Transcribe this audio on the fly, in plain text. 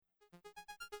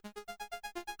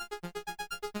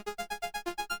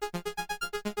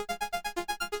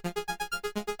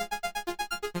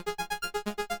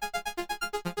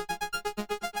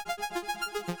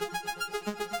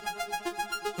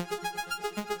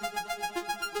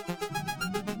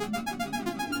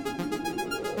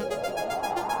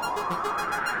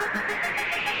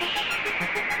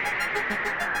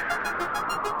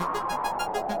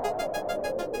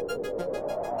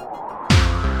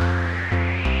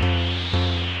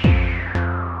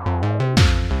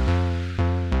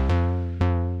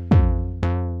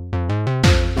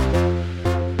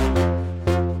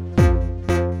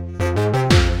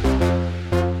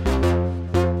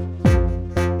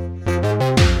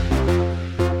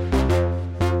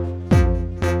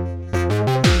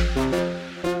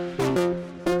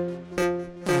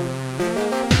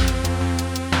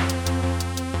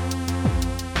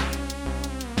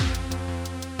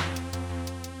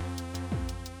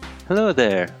Hello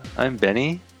there, I'm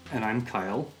Benny, And I'm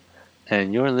Kyle,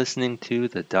 and you're listening to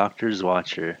The Doctor's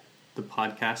Watcher. the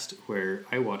podcast where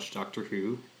I watch Doctor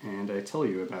Who and I tell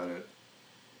you about it.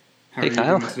 How Hey, are you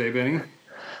Kyle. doing today, Benny?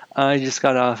 I just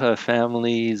got off a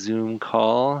family Zoom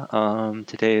call.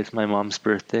 Today is my mom's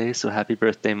birthday, so happy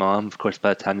birthday, Mom. Of course,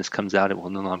 by the time this comes out, it will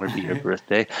no longer be her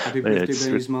birthday. Happy but birthday, it's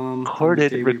Benny's mom. On the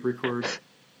recorded. day we record.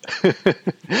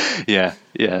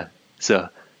 Yeah. So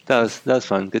that was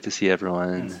fun. Good to see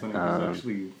everyone. That's funny, because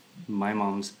actually my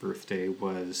mom's birthday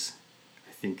was,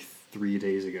 I think, 3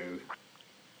 days ago.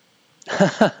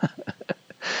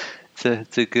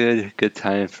 It's a good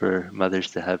time for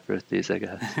mothers to have birthdays, I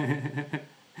guess.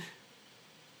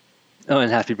 Oh,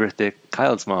 and happy birthday,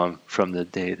 Kyle's mom, from the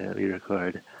day that we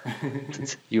record.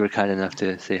 Since you were kind enough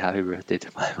to say happy birthday to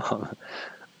my mom.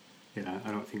 Yeah,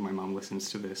 I don't think my mom listens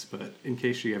to this, but in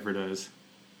case she ever does.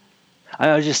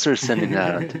 I was just sort of sending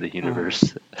that out to the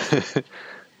universe.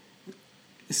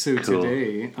 So Cool.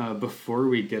 Today, before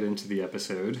we get into the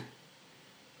episode,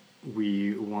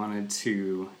 we wanted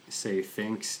to say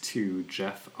thanks to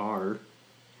Jeff R.,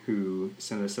 who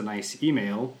sent us a nice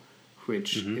email,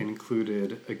 which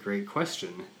included a great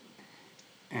question.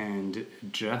 And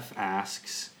Jeff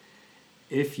asks,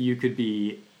 if you could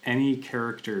be any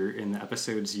character in the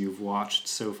episodes you've watched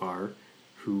so far,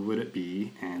 who would it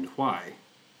be and why?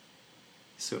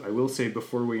 So I will say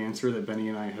before we answer that Benny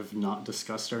and I have not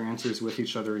discussed our answers with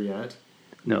each other yet.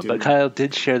 No, but Kyle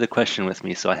did share the question with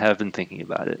me, so I have been thinking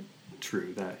about it.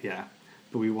 True, that, yeah.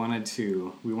 But we wanted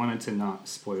to not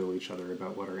spoil each other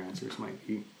about what our answers might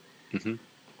be. Mm-hmm.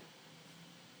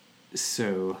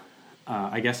 So,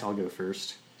 I guess I'll go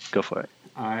first. Go for it.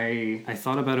 I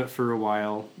thought about it for a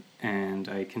while, and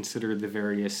I considered the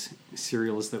various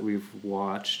serials that we've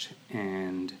watched,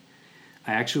 and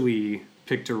I actually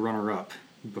picked a runner-up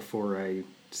before I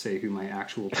say who my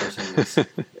actual person is.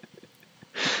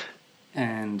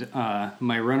 And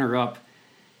my runner-up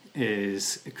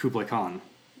is Kublai Khan.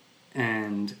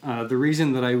 And the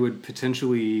reason that I would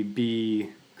potentially be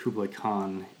Kublai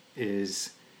Khan is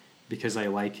because I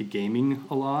like gaming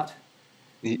a lot.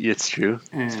 It's true,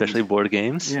 And, especially board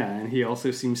games. Yeah, and he also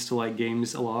seems to like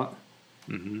games a lot.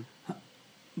 Mm-hmm.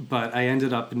 But I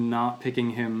ended up not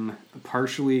picking him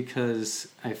partially because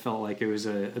I felt like it was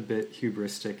a bit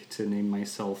hubristic to name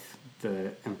myself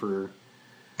the Emperor.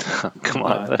 Come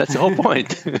on, that's the whole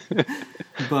point.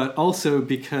 But also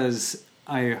because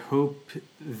I hope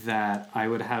that I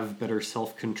would have better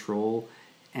self-control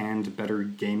and better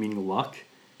gaming luck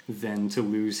than to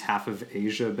lose half of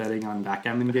Asia betting on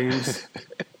backgammon games.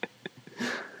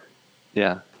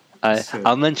 Yeah.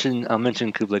 I'll mention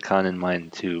Kublai Khan in mine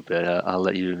too, but I'll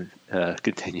let you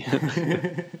continue.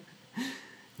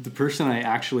 The person I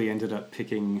actually ended up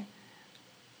picking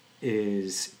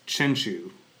is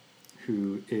Chenshu,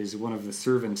 who is one of the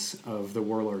servants of the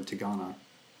warlord Tigana.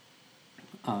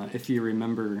 If you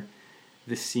remember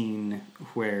the scene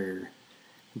where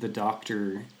the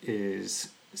Doctor is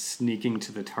sneaking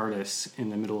to the TARDIS in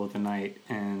the middle of the night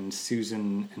and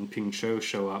Susan and Ping Cho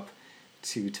show up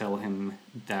to tell him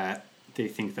that they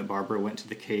think that Barbara went to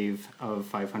the cave of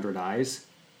 500 eyes.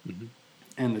 Mm-hmm.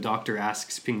 And the Doctor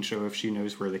asks Ping Cho if she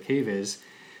knows where the cave is.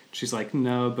 She's like,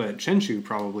 no, but Chenshu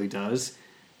probably does.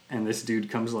 And this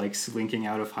dude comes like slinking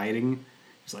out of hiding.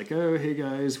 He's like, oh, hey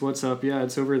guys, what's up? Yeah,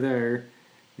 it's over there.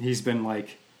 He's been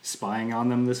like spying on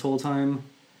them this whole time.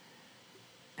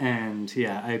 And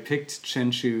yeah, I picked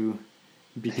Chenshu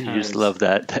because... You just love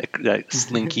that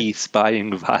slinky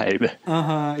spying vibe.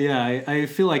 Yeah, I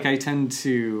feel like I tend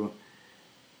to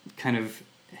kind of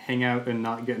hang out and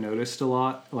not get noticed a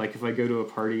lot. Like if I go to a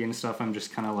party and stuff, I'm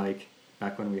just kind of like,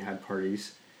 back when we had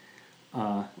parties,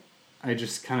 I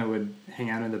just kind of would hang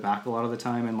out in the back a lot of the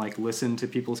time and like listen to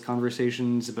people's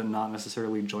conversations, but not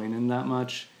necessarily join in that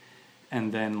much.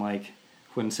 And then like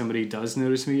when somebody does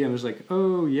notice me, I'm just like,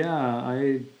 oh yeah,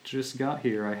 I just got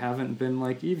here. I haven't been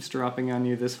like eavesdropping on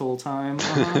you this whole time.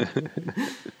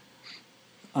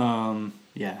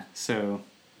 Yeah, so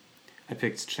I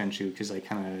picked Chenshu because I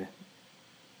kind of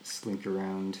slink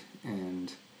around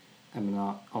and I'm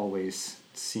not always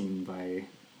seen by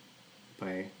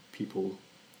people.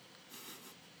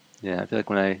 Yeah, I feel like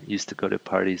when I used to go to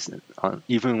parties,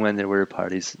 even when there were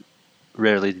parties,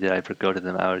 rarely did I ever go to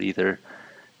them. I would either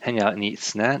hang out and eat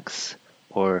snacks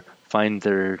or find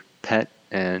their pet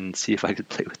and see if I could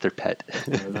play with their pet.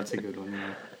 Yeah, that's a good one,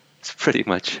 yeah. It's pretty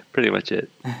much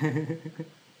it.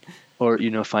 Or,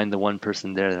 find the one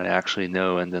person there that I actually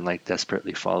know and then like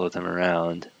desperately follow them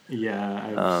around. Yeah,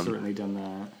 I've certainly done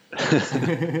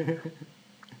that.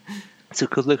 So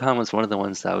Kublai Khan was one of the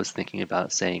ones that I was thinking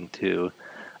about saying too.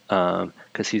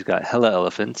 Because he's got hella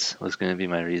elephants was going to be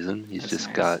my reason. He's That's just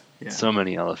nice. got Yeah. so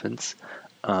many elephants,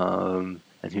 and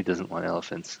who doesn't want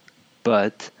elephants?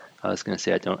 But I was going to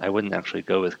say I wouldn't actually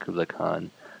go with Kublai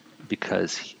Khan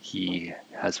because he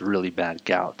has really bad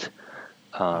gout,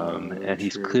 and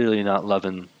he's True. clearly not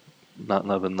loving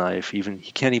life. Even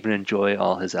he can't even enjoy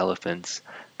all his elephants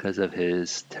because of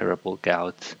his terrible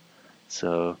gout.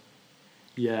 So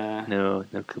Yeah. no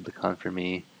Kublai Khan for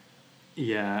me.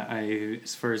 Yeah,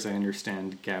 as far as I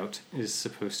understand, gout is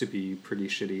supposed to be pretty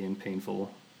shitty and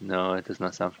painful. No, it does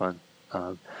not sound fun.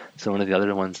 So one of the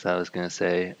other ones that I was going to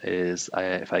say is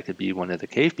if I could be one of the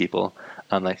cave people,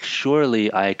 I'm like,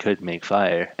 surely I could make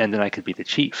fire, and then I could be the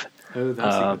chief. Oh,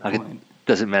 that's a good point.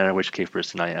 Doesn't matter which cave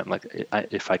person I am. Like,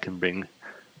 if I can bring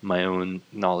my own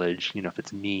knowledge, if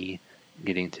it's me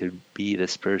getting to be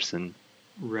this person,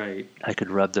 Right. I could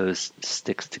rub those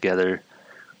sticks together,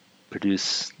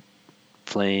 produce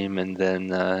flame, and then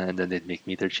they'd make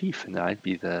me their chief, and I'd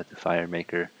be the fire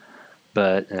maker.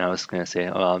 And I was going to say,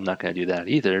 well, I'm not going to do that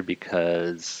either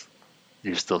because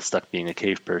you're still stuck being a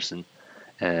cave person,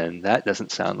 and that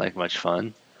doesn't sound like much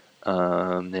fun. They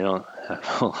don't have a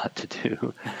whole lot to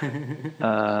do.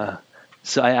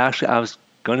 So I was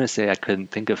going to say I couldn't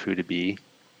think of who to be,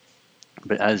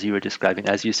 but as you were describing,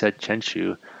 as you said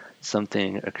Chenshu,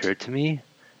 something occurred to me,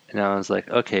 and I was like,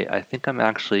 okay, I think I'm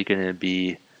actually going to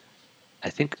be. I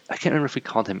can't remember if we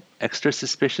called him extra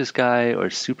suspicious guy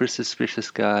or super suspicious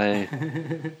guy.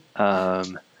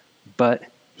 But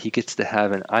he gets to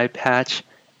have an eye patch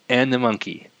and the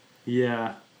monkey.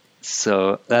 Yeah.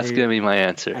 So that's going to be my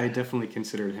answer. I definitely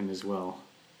considered him as well.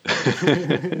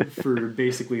 For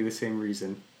basically the same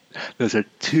reason. Those are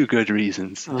two good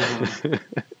reasons. Uh-huh.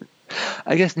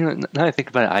 I guess now I think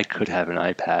about it, I could have an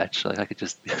eye patch. Like I could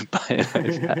just buy an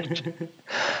eye patch.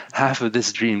 Half of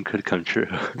this dream could come true.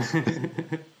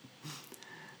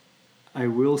 I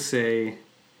will say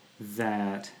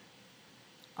that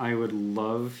I would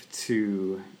love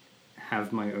to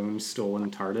have my own stolen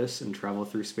TARDIS and travel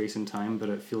through space and time, but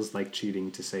it feels like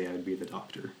cheating to say I'd be the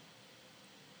Doctor.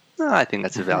 No, I think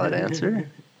that's a valid answer.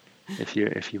 If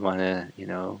you want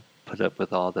to, put up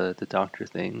with all the Doctor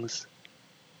things.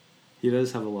 He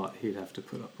does have a lot he'd have to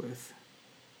put up with.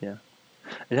 Yeah.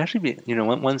 It'd actually be,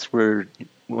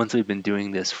 once we've been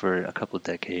doing this for a couple of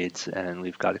decades and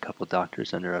we've got a couple of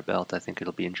Doctors under our belt, I think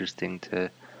it'll be interesting to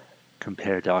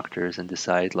compare Doctors and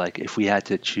decide, like, if we had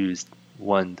to choose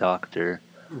one Doctor,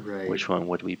 right, which one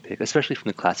would we pick? Especially from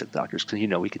the classic Doctors, because,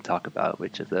 we can talk about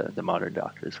which of the modern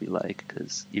Doctors we like,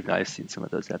 because even I've seen some of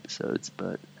those episodes,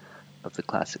 but of the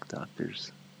classic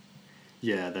Doctors.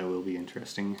 Yeah, that will be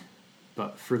interesting.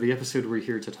 But for the episode we're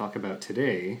here to talk about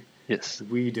today, yes,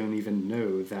 we don't even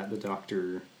know that the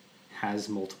Doctor has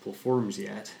multiple forms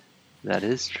yet. That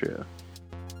is true.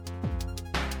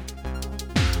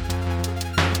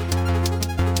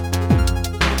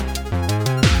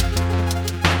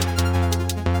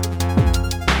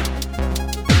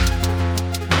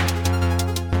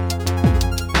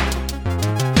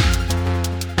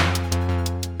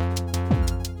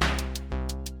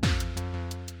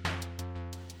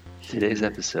 Today's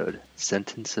episode,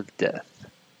 Sentence of Death.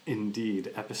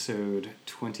 Indeed, episode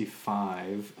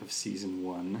 25 of season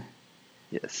 1.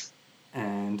 Yes.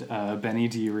 And Benny,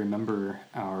 do you remember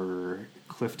our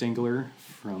Cliff Dingler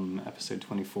from episode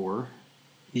 24?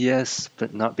 Yes,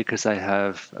 but not because I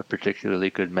have a particularly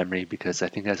good memory, because I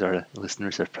think, as our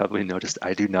listeners have probably noticed,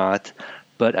 I do not.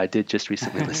 But I did just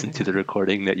recently listen to the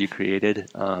recording that you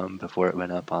created before it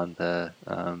went up on the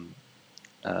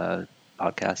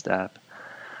podcast app.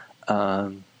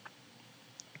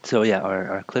 So yeah,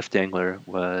 our Cliff Dangler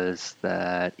was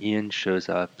that Ian shows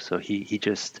up. So he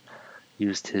just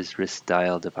used his wrist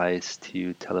dial device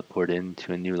to teleport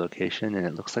into a new location, and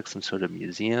it looks like some sort of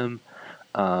museum.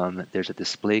 There's a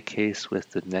display case with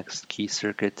the next key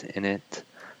circuit in it,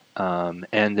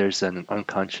 and there's an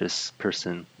unconscious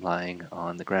person lying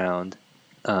on the ground.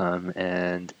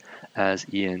 And as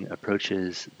Ian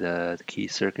approaches the key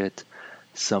circuit,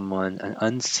 an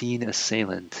unseen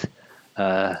assailant,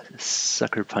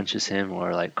 sucker punches him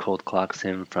or like cold clocks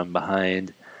him from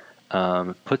behind,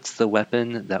 puts the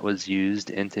weapon that was used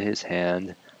into his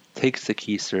hand, takes the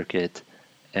key circuit,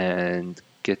 and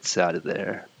gets out of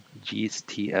there.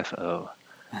 GTFO.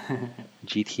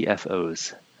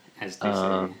 GTFOs. As they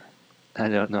say. I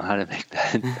don't know how to make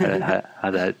that,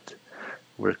 how that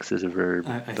works as a verb.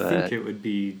 I think it would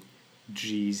be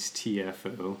G's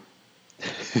TFO.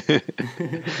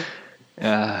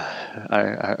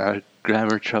 Our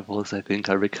grammar troubles, I think,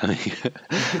 are becoming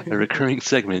a recurring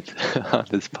segment on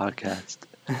this podcast.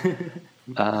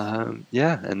 And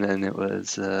then it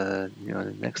was, the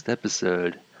next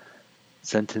episode,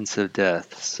 sentence of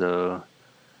death. So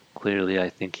clearly, I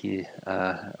think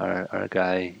our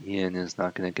guy Ian, is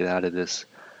not going to get out of this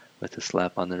with a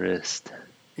slap on the wrist.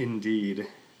 Indeed.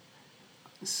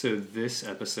 So this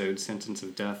episode, Sentence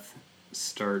of Death,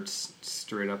 starts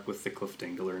straight up with the Cliff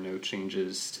Dangler, no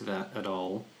changes to that at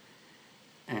all.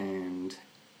 And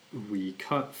we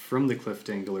cut from the Cliff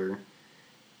Dangler.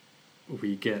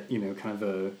 We get, kind of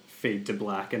a fade to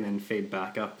black and then fade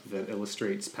back up that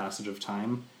illustrates passage of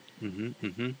time. Mm-hmm,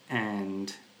 mm-hmm.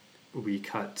 And we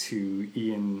cut to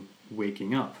Ian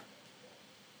waking up.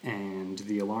 And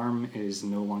the alarm is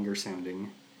no longer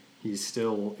sounding. He's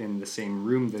still in the same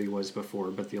room that he was before,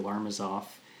 but the alarm is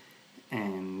off.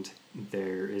 And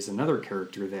there is another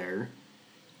character there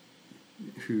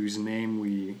whose name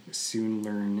we soon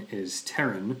learn is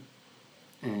Terran.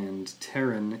 And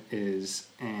Terran is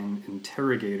an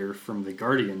interrogator from the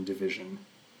Guardian Division.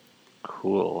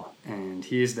 Cool. And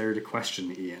he is there to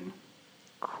question Ian.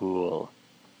 Cool.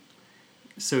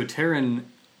 So Terran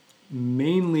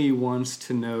mainly wants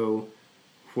to know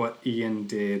what Ian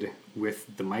did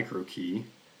with the microkey,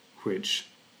 which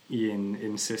Ian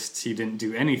insists he didn't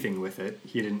do anything with it.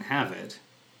 He didn't have it.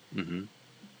 Mm-hmm.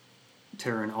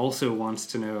 Terran also wants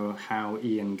to know how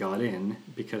Ian got in,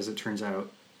 because it turns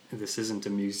out this isn't a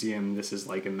museum, this is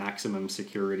like a maximum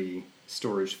security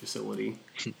storage facility.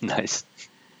 Nice.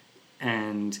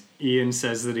 And Ian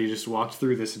says that he just walked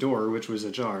through this door, which was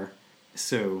ajar.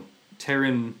 So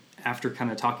Terran, after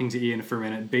kind of talking to Ian for a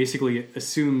minute, basically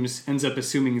ends up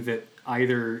assuming that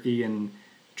either Ian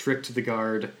tricked the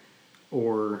guard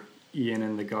or Ian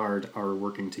and the guard are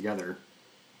working together.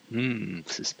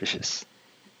 Suspicious.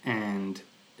 And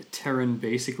Terran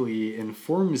basically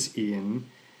informs Ian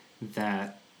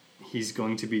that he's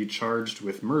going to be charged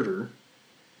with murder.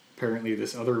 Apparently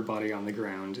this other body on the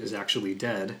ground is actually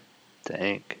dead.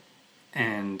 Dang.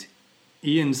 And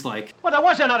Ian's like, well, there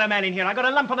was another man in here. I got a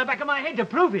lump on the back of my head to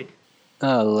prove it.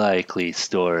 A likely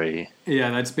story. Yeah,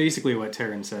 that's basically what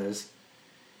Terran says.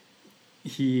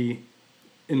 He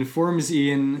informs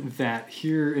Ian that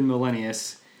here in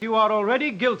Millennius, you are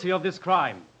already guilty of this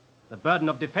crime. The burden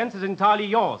of defense is entirely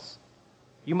yours.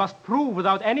 You must prove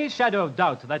without any shadow of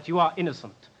doubt that you are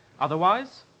innocent.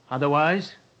 Otherwise,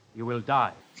 you will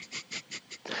die.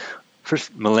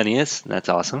 First, Millennius, that's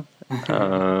awesome.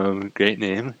 Great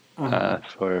name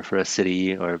for a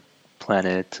city or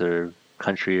planet or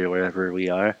country or wherever we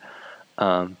are.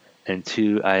 And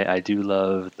two, I do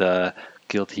love the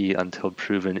guilty until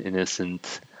proven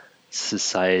innocent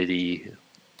society,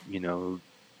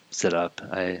 set up.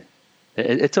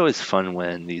 It's always fun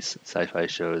when these sci-fi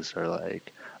shows are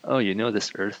like, oh,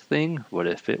 this Earth thing? What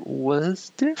if it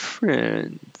was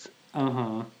different?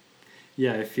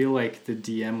 Yeah, I feel like the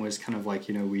DM was kind of like,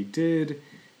 we did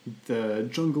the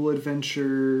jungle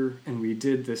adventure and we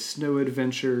did the snow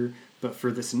adventure, but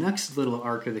for this next little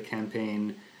arc of the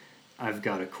campaign, I've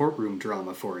got a courtroom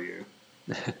drama for you.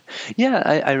 Yeah,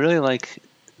 I really like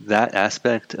that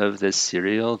aspect of this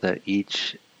serial, that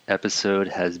each episode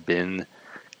has been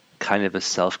kind of a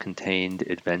self-contained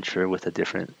adventure with a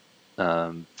different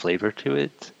flavor to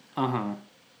it. I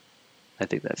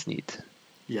think that's neat.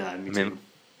 Yeah, me too.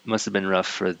 Must have been rough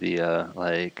for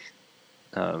the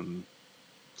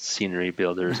scenery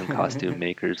builders and costume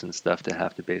makers and stuff to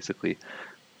have to basically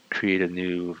create a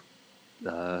new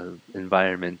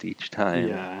environment each time.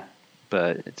 Yeah.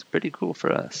 But it's pretty cool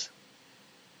for us.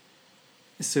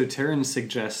 So Terran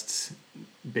suggests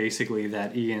basically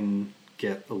that Ian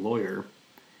get a lawyer,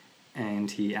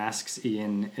 and he asks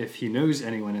Ian if he knows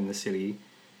anyone in the city,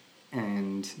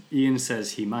 and Ian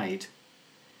says he might.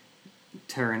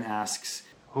 Terran asks,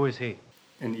 who is he?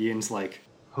 And Ian's like,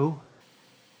 who?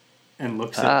 And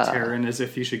looks at Terran as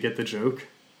if he should get the joke.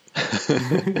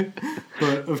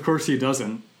 But of course he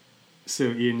doesn't. So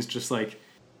Ian's just like,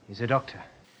 he's a doctor.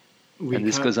 And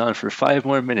this goes on for 5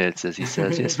 more minutes as he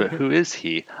says, yes, but who is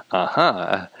he?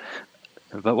 But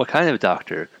what kind of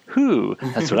doctor? Who?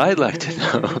 That's what I'd like to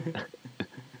know.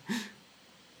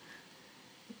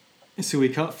 So we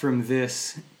cut from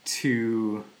this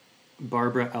to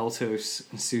Barbara, Altos,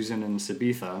 Susan, and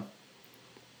Sabitha,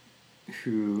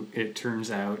 who it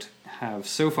turns out have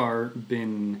so far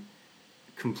been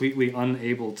completely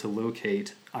unable to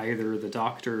locate either the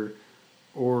doctor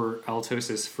or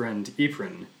Altos's friend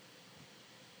Ypres.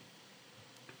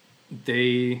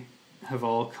 They have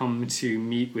all come to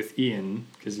meet with Ian,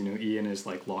 because, Ian is,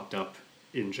 locked up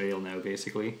in jail now,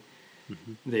 basically.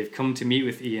 Mm-hmm. They've come to meet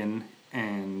with Ian,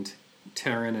 and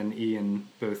Terran and Ian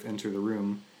both enter the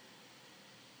room.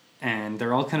 And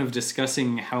they're all kind of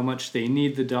discussing how much they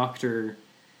need the doctor,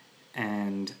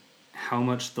 and how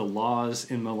much the laws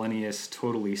in Millennius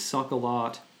totally suck a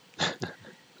lot.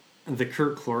 The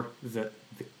court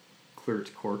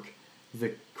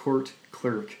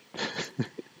clerk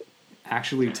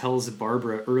actually tells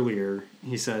Barbara earlier,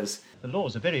 he says, The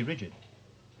laws are very rigid.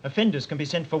 Offenders can be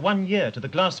sent for 1 year to the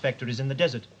glass factories in the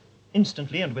desert,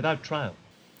 instantly and without trial.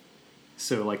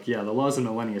 So, like, yeah, the laws of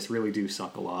Millennius really do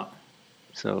suck a lot.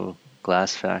 So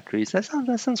glass factories, that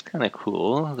sounds kind of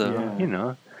cool, though. Yeah. You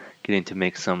know, getting to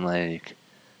make some like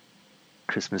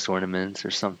Christmas ornaments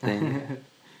or something.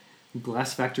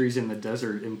 Glass factories in the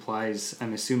desert implies,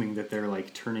 I'm assuming, that they're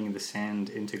like turning the sand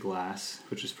into glass,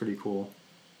 which is pretty cool.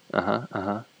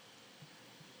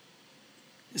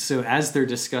 So as they're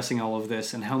discussing all of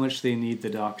this and how much they need the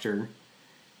doctor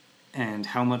and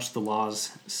how much the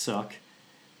laws suck,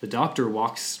 the doctor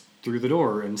walks through the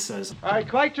door and says, I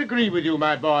quite agree with you,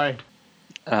 my boy.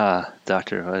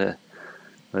 Doctor,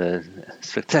 what a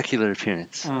spectacular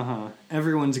appearance.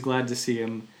 Everyone's glad to see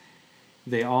him.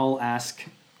 They all ask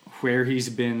where he's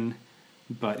been,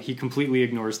 but he completely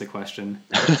ignores the question.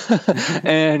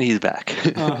 And he's back.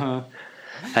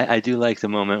 I do like the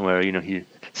moment where, you know, he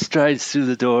strides through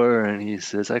the door and he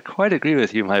says, I quite agree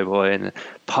with you, my boy, and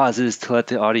pauses to let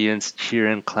the audience cheer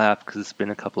and clap because it's been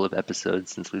a couple of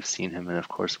episodes since we've seen him, and of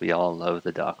course we all love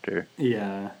the doctor.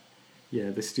 Yeah,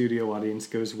 the studio audience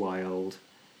goes wild.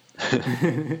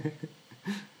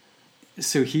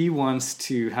 So he wants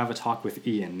to have a talk with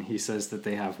Ian. He says that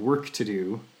they have work to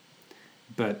do,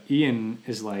 but Ian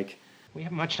is like, We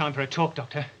haven't much time for a talk,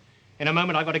 Doctor. In a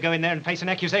moment I've got to go in there and face an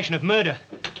accusation of murder.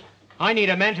 I need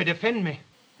a man to defend me.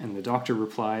 And the doctor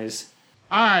replies,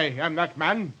 I am that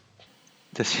man.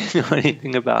 Does he know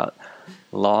anything about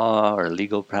law or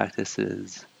legal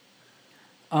practices?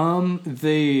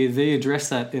 They address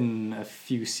that in a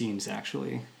few scenes,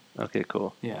 actually. Okay,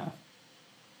 cool. Yeah.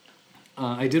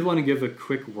 I did want to give a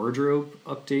quick wardrobe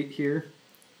update here.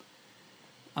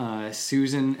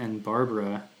 Susan and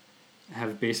Barbara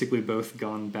have basically both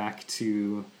gone back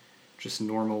to just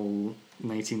normal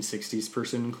 1960s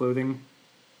person clothing.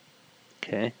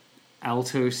 Okay.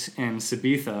 Altos and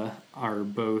Sabitha are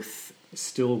both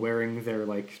still wearing their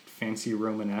like fancy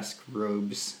Romanesque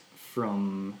robes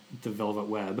from the Velvet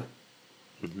Web.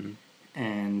 Mm-hmm.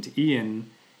 And Ian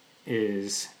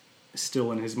is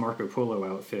still in his Marco Polo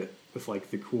outfit with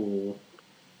like the cool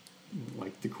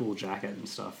jacket and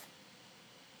stuff.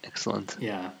 Excellent.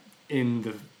 Yeah. In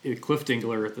Cliff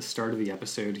Dingler at the start of the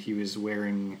episode, he was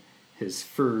wearing his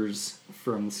furs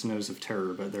from Snows of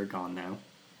Terror, but they're gone now.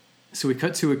 So we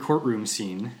cut to a courtroom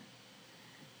scene.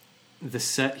 The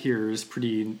set here is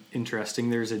pretty interesting.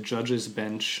 There's a judge's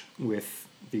bench with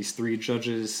these 3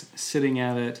 judges sitting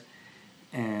at it,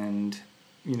 and,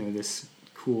 you know, this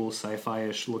cool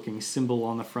sci-fi-ish looking symbol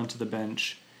on the front of the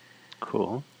bench.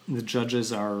 Cool. The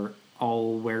judges are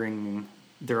all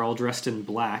they're all dressed in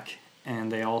black,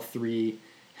 and they all 3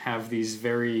 have these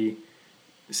very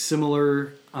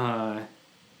similar,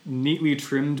 neatly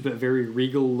trimmed but very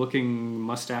regal-looking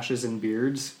mustaches and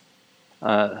beards.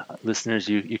 Listeners,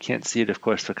 you can't see it, of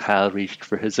course, but Kyle reached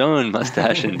for his own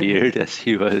mustache and beard as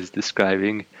he was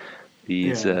describing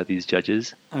these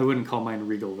judges. I wouldn't call mine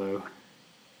regal, though.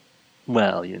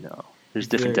 Well, you know, there's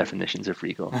different definitions of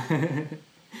regal.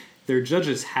 Their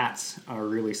judges' hats are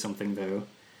really something, though.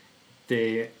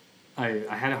 I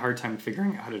had a hard time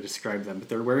figuring out how to describe them, but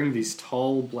they're wearing these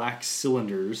tall black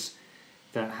cylinders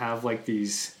that have like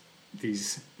these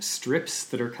strips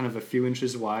that are kind of a few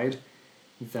inches wide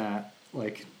that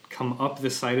like come up the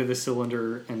side of the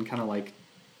cylinder and kind of like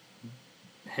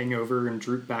hang over and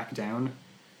droop back down.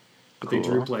 But Cool. They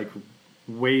droop like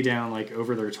way down, like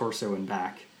over their torso and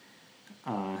back.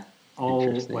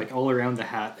 All around the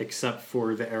hat except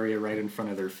for the area right in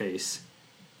front of their face.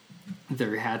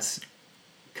 Their hats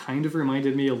kind of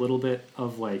reminded me a little bit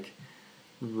of like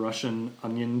Russian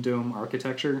onion dome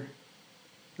architecture.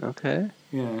 Okay.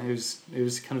 Yeah, it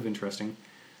was kind of interesting.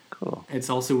 Cool. It's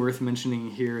also worth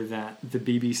mentioning here that the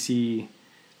BBC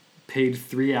paid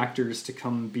 3 actors to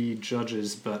come be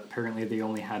judges, but apparently they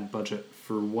only had budget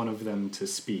for one of them to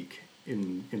speak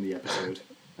in the episode.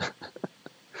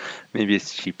 Maybe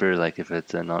it's cheaper, like if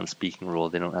it's a non-speaking role,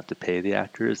 they don't have to pay the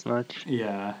actor as much.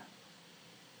 Yeah.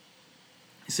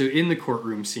 So in the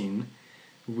courtroom scene,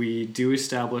 we do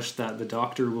establish that the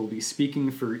doctor will be speaking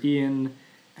for Ian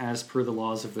as per the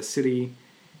laws of the city,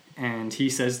 and he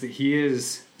says that he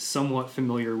is somewhat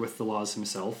familiar with the laws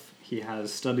himself. He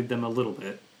has studied them a little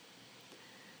bit.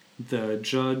 The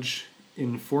judge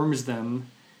informs them,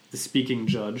 the speaking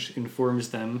judge informs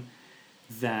them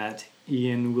that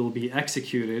Ian will be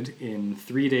executed in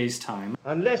 3 days' time.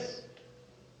 Unless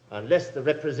the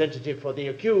representative for the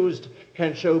accused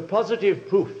can show positive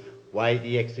proof why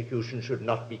the execution should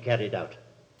not be carried out.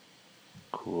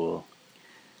 Cool.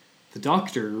 The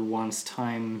doctor wants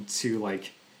time to,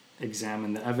 like,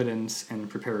 examine the evidence and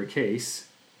prepare a case,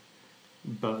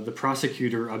 but the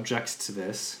prosecutor objects to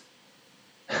this.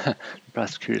 The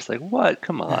prosecutor's like, what?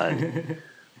 Come on.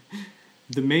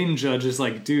 The main judge is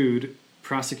like, dude,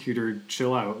 prosecutor,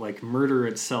 chill out. Like, murder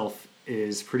itself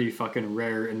is pretty fucking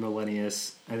rare in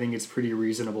Millennius. I think it's pretty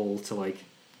reasonable to, like,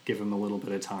 give him a little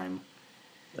bit of time.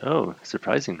 Oh,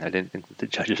 surprising. I didn't think that the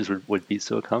judges would be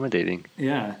so accommodating.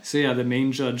 Yeah, so yeah, the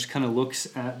main judge kind of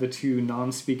looks at the two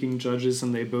non-speaking judges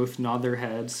and they both nod their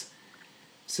heads.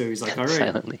 So he's like, all right,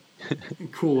 Silently.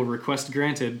 cool, request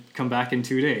granted, come back in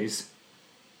 2 days.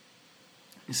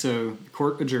 So the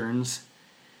court adjourns,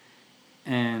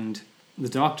 and the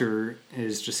doctor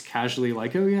is just casually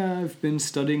like, oh yeah, I've been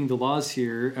studying the laws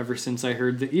here ever since I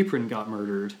heard that Ypres got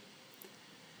murdered.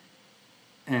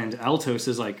 And Altos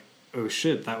is like, oh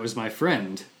shit, that was my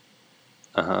friend.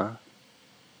 Uh-huh.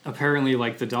 Apparently,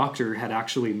 like, the doctor had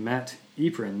actually met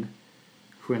Ypres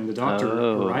when the doctor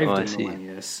arrived in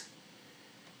Millennius.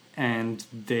 And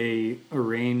they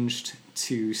arranged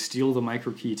to steal the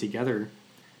microkey together,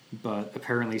 but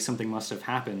apparently something must have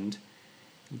happened.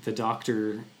 The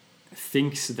doctor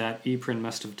thinks that Ypres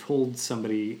must have told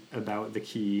somebody about the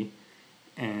key,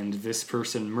 and this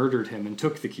person murdered him and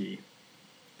took the key.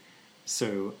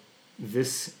 So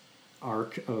this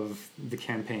arc of the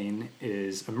campaign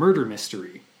is a murder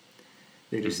mystery.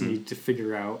 They just need to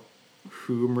figure out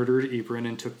who murdered Ypres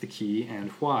and took the key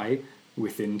and why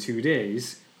within 2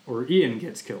 days, or Ian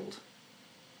gets killed.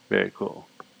 Very cool.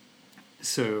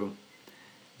 So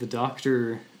the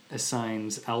doctor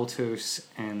assigns Altos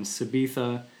and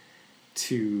Sabitha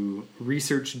to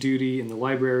research duty in the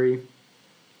library,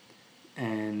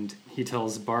 and he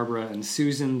tells Barbara and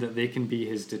Susan that they can be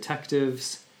his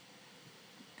detectives,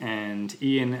 and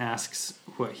Ian asks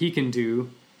what he can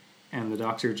do, and the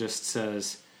doctor just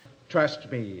says,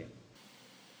 Trust me.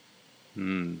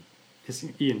 because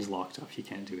Ian's locked up, he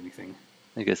can't do anything.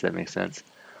 I guess that makes sense.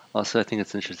 Also, I think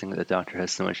it's interesting that the doctor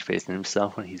has so much faith in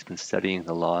himself when he's been studying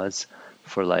the laws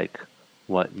for, like,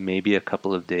 what, maybe a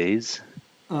couple of days?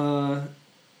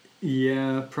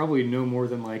 Yeah, probably no more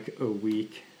than like a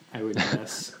week, I would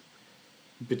guess.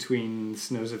 Between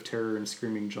Snows of Terror and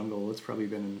Screaming Jungle, it's probably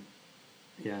been,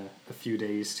 a few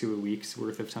days to a week's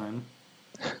worth of time.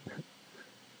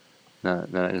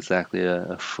 Not exactly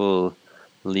a full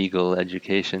legal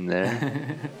education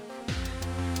there.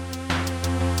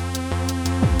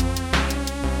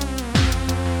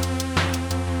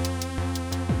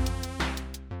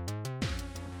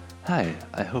 Hi,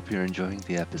 I hope you're enjoying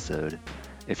the episode.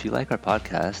 If you like our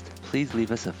podcast, please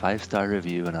leave us a 5-star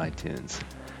review on iTunes.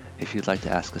 If you'd like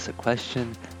to ask us a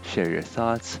question, share your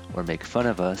thoughts, or make fun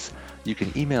of us, you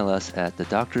can email us at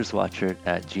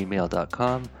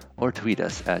thedoctorswatcher@gmail.com or tweet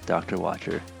us at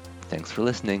drwatcher. Thanks for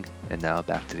listening, and now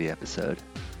back to the episode.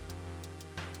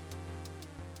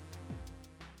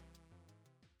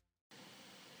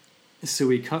 So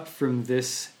we cut from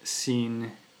this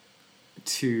scene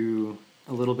to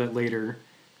a little bit later.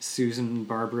 Susan,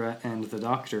 Barbara, and the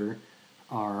doctor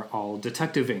are all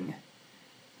detectiving,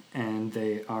 and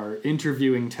they are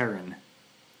interviewing Terran.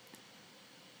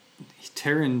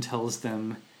 Terran tells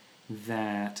them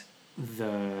that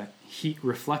the heat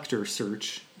reflector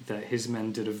search that his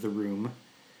men did of the room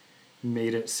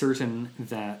made it certain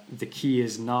that the key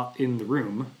is not in the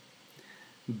room,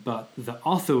 but the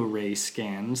ortho-ray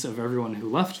scans of everyone who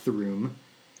left the room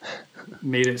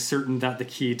made it certain that the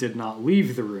key did not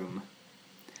leave the room.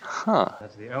 Huh.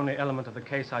 That's the only element of the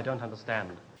case I don't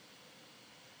understand.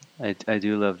 I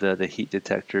do love the heat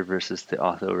detector versus the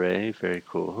ortho ray. Very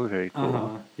cool. Very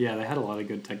cool. Yeah, they had a lot of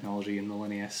good technology in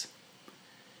Millennius.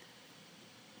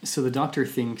 So the doctor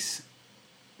thinks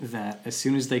that as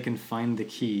soon as they can find the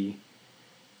key,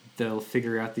 they'll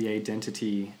figure out the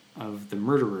identity of the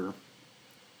murderer.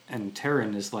 And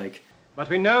Terran is like, But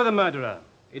we know the murderer.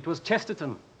 It was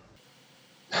Chesterton.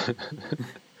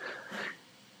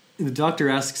 the doctor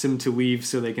asks him to leave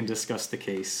so they can discuss the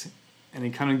case. And he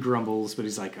kind of grumbles, but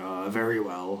he's like, very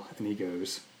well. And he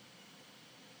goes.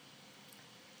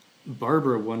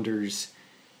 Barbara wonders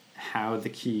how the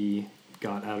key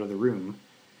got out of the room.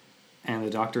 And the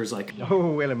doctor's like,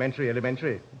 Oh, elementary.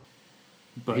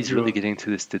 but He's he really won't- getting to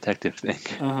this detective thing.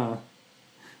 But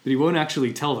he won't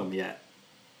actually tell them yet.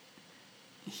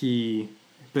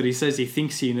 But he says he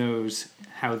thinks he knows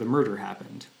how the murder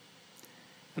happened.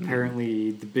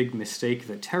 Apparently, the big mistake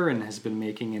that Terran has been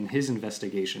making in his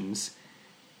investigations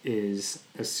is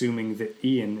assuming that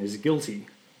Ian is guilty.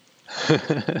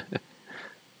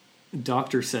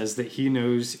 Doctor says that he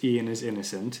knows Ian is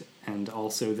innocent, and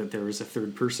also that there is a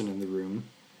third person in the room.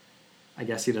 I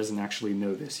guess he doesn't actually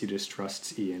know this. He just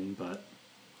trusts Ian,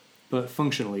 but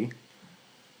functionally.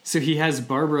 So he has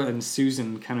Barbara and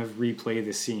Susan kind of replay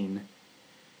the scene,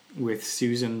 with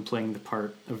Susan playing the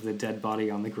part of the dead body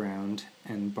on the ground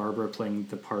and Barbara playing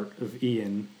the part of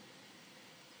Ian,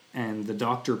 and the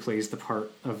doctor plays the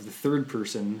part of the third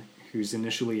person who's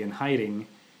initially in hiding,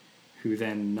 who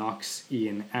then knocks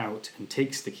Ian out and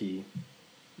takes the key.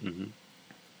 Mm-hmm.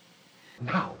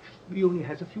 Now, he only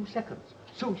has a few seconds.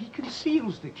 So he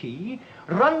conceals the key,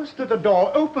 runs to the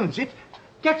door, opens it,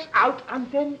 gets out,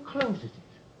 and then closes it.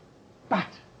 But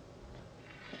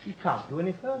he can't do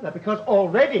any further because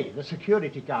already the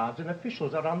security guards and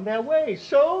officials are on their way.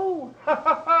 So,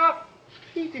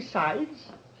 he decides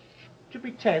to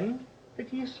pretend that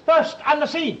he is first on the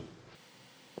scene.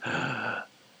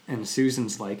 And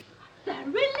Susan's like, The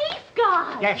relief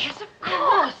guard! Yes. Yes, of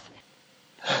course!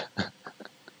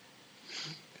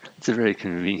 It's a very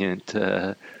convenient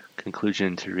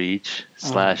conclusion to reach,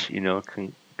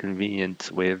 /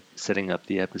 convenient way of setting up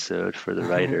the episode for the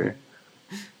writer.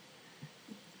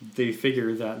 they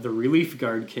figure that the relief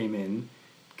guard came in,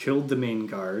 killed the main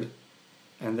guard,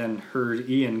 and then heard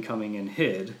Ian coming and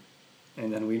hid,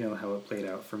 and then we know how it played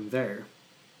out from there.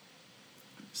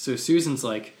 So Susan's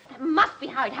like, That must be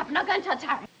how it happened. I'm going to tell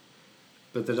Tara.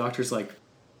 but the doctor's like,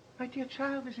 My dear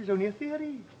child, this is only a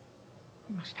theory.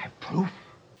 You must have proof.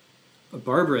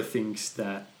 Barbara thinks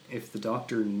that if the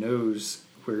doctor knows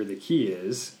where the key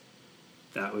is,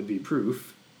 that would be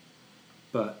proof.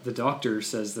 But the doctor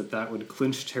says that that would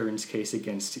clinch Taryn's case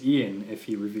against Ian if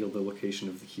he revealed the location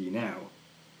of the key now.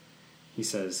 He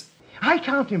says, I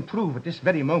can't prove at this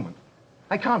very moment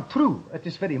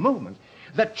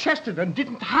that Chesterton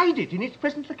didn't hide it in its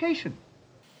present location.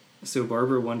 so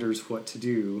Barbara wonders what to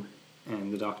do,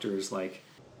 and the doctor is like,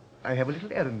 I have a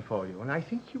little errand for you, and I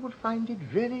think you will find it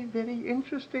very, very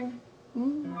interesting.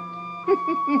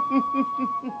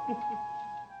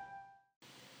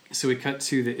 So we cut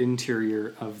to the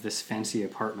interior of this fancy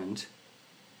apartment,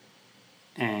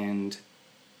 and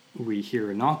we hear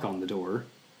a knock on the door,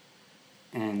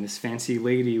 and this fancy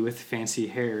lady with fancy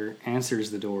hair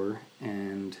answers the door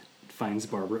and finds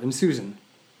Barbara and Susan.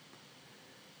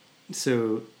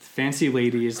 So the fancy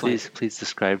lady is Please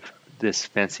describe this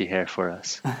fancy hair for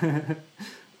us.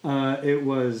 it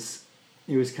was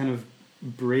kind of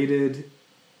braided,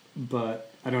 but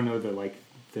I don't know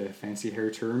the fancy hair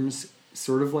terms.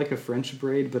 Sort of like a French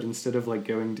braid, but instead of like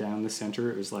going down the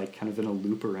center, it was like kind of in a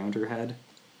loop around her head.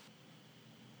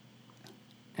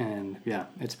 And yeah,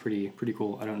 it's pretty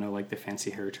cool. I don't know like the fancy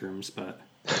hair terms, but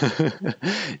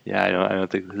Yeah, I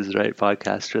don't think this is the right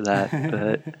podcast for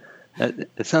that, but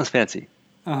it sounds fancy.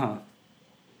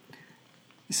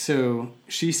 So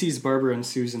she sees Barbara and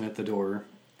Susan at the door,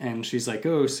 and she's like,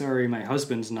 "Oh, sorry, my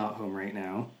husband's not home right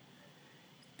now."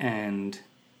 And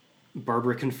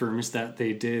Barbara confirms that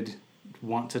they did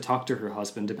want to talk to her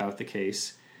husband about the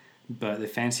case, but the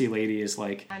fancy lady is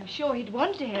like, I'm sure he'd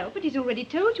want to help, but he's already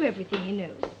told you everything he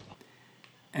knows.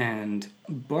 and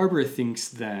Barbara thinks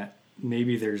that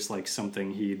maybe there's like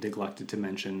something he neglected to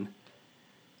mention,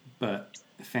 but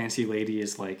the fancy lady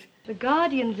is like, The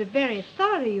Guardians are very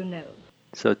thorough, you know.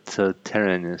 So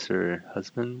Taryn is her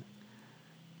husband?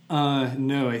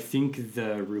 no, I think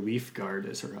the relief guard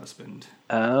is her husband.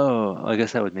 Oh, I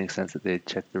guess that would make sense that they'd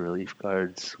check the relief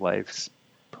guard's wife's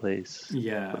place.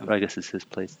 Yeah. Or I guess it's his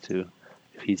place too,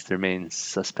 if he's their main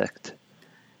suspect.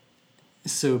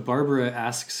 So Barbara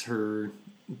asks her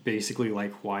basically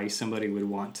like why somebody would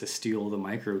want to steal the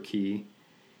micro key,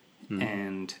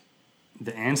 and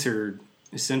the answer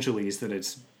essentially is that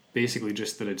it's basically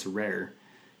just that it's rare.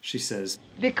 She says,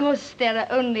 Because there are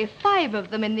only 5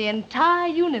 of them in the entire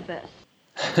universe.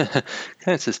 Kind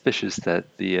of suspicious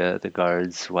that the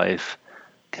guard's wife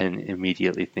can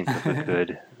immediately think of a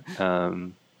good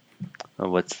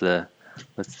what's the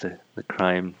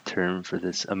crime term for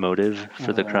this? A motive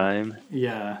for the crime?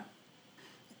 yeah.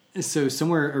 So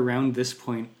somewhere around this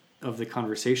point of the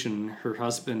conversation, her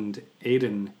husband,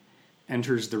 Aidan,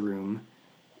 enters the room,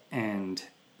 and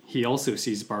he also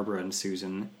sees Barbara and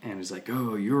Susan, and is like,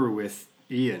 "Oh, you're with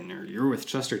Ian, or you're with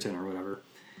Chesterton, or whatever."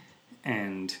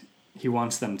 And he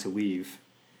wants them to leave.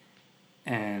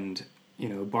 And,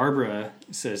 Barbara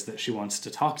says that she wants to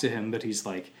talk to him, but he's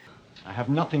like, I have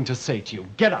nothing to say to you.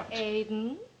 Get out.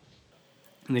 Aiden?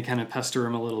 and they kind of pester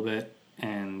him a little bit,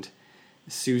 and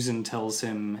Susan tells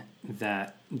him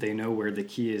that they know where the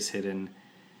key is hidden.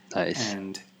 Nice.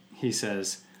 And he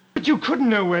says, But you couldn't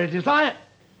know where it is.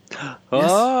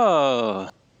 Oh!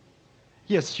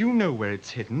 Yes, you know where it's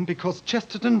hidden because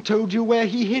Chesterton told you where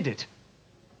he hid it.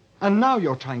 And now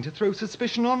you're trying to throw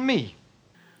suspicion on me.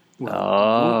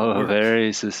 Oh,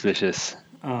 very suspicious.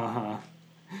 Uh-huh.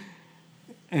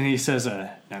 And he says,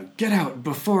 now get out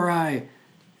before I...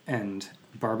 And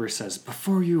Barbara says,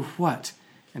 before you what?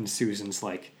 And Susan's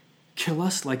like, kill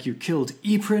us like you killed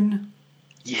Ypres?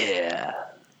 Yeah.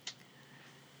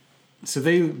 So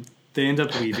they end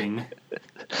up leaving.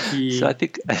 So I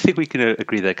think we can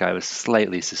agree that guy was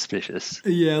slightly suspicious.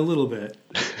 Yeah, a little bit.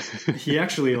 He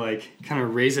actually, like, kind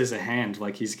of raises a hand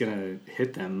like he's gonna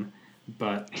hit them,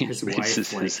 but his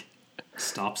wife, like,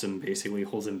 stops him, basically,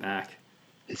 holds him back.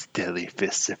 His deadly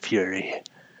fists of fury.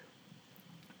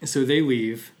 So they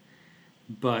leave,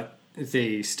 but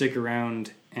they stick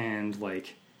around and,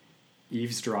 like,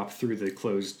 eavesdrop through the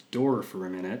closed door for a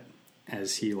minute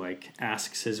as he, like,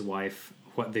 asks his wife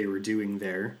what they were doing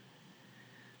there.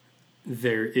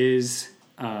 There is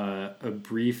a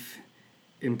brief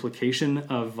implication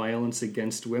of violence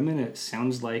against women. It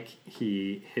sounds like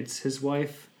he hits his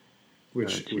wife,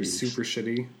 which was super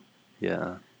shitty.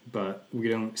 Yeah. But we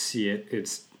don't see it.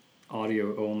 It's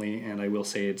audio only, and I will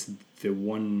say it's the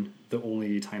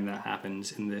only time that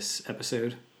happens in this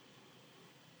episode.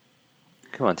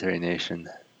 Come on, Terry Nation.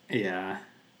 Yeah.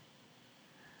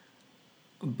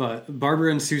 But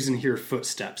Barbara and Susan hear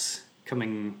footsteps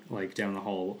coming, like, down the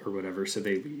hall or whatever, so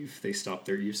they leave. They stop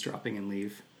their eavesdropping and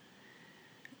leave.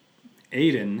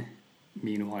 Aiden,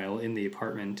 meanwhile, in the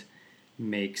apartment,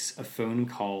 makes a phone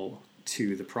call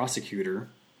to the prosecutor,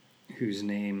 whose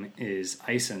name is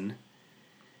Eisen,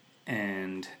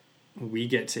 and we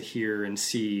get to hear and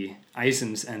see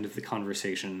Eisen's end of the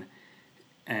conversation,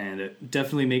 and it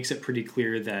definitely makes it pretty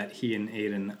clear that he and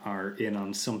Aiden are in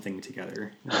on something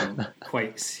together. We don't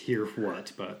quite hear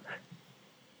what, but...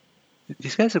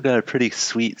 These guys have got a pretty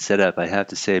sweet setup, I have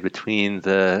to say, between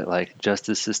the, like,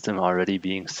 justice system already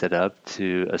being set up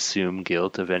to assume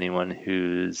guilt of anyone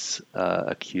who's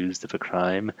accused of a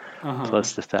crime,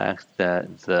 plus the fact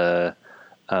that the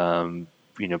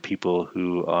people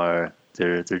who are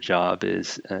their job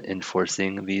is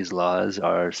enforcing these laws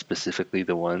are specifically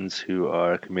the ones who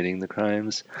are committing the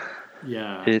crimes.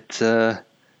 Yeah. It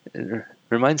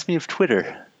reminds me of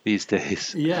Twitter these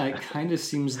days. Yeah, it kind of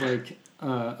seems like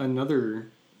another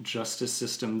justice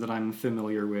system that I'm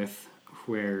familiar with,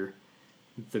 where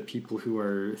the people who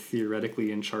are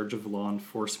theoretically in charge of law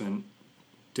enforcement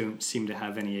don't seem to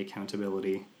have any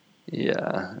accountability.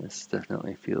 Yeah, this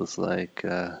definitely feels like,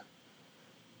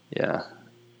 yeah.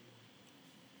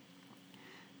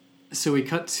 So we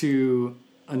cut to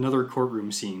another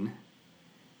courtroom scene,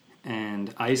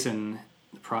 and Eisen,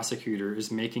 the prosecutor,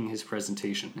 is making his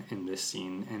presentation in this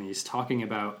scene, and he's talking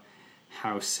about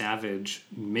how savage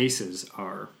maces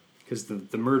are, because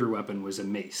the murder weapon was a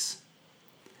mace.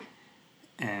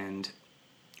 And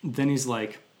then he's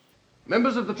like,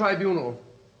 Members of the tribunal,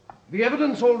 the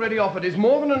evidence already offered is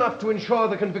more than enough to ensure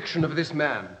the conviction of this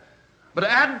man. But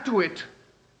add to it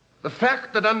the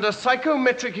fact that under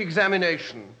psychometric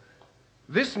examination,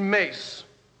 this mace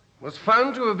was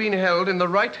found to have been held in the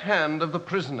right hand of the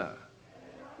prisoner.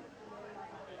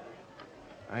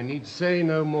 I need say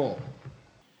no more.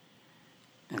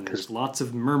 And there's lots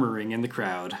of murmuring in the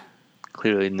crowd.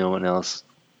 Clearly no one else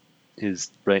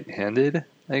is right-handed,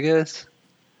 I guess.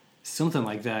 Something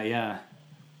like that, yeah.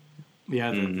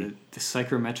 Yeah, the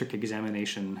psychometric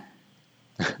examination.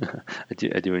 I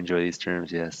do enjoy these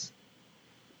terms, yes.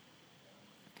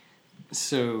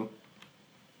 So,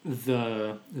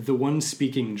 the one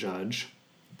speaking judge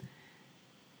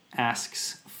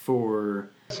asks for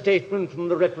a statement from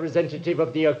the representative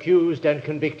of the accused and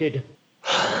convicted.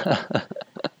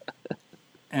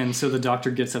 And so the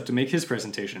doctor gets up to make his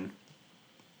presentation.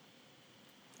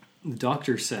 The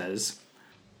doctor says,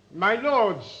 My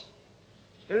lords,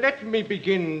 let me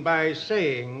begin by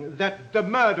saying that the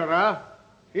murderer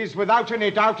is without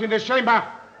any doubt in this chamber.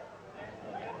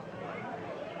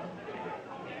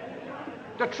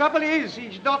 The trouble is,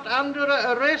 he's not under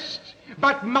arrest,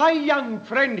 but my young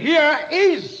friend here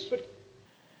is.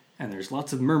 And there's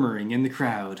lots of murmuring in the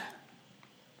crowd.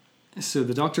 So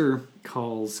the doctor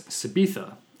calls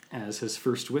Sabitha as his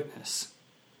first witness.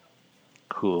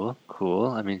 Cool.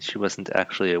 I mean, she wasn't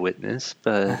actually a witness,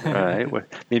 but all right,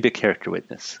 maybe a character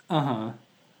witness.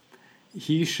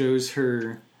 He shows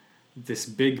her this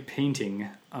big painting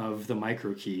of the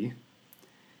microkey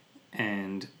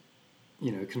and,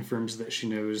 confirms that she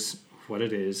knows what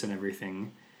it is and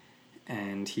everything.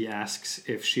 And he asks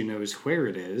if she knows where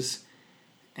it is.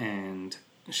 And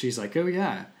she's like, oh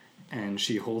yeah. And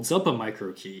she holds up a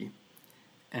microkey.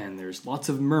 And there's lots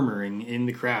of murmuring in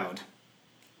the crowd.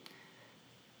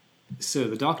 So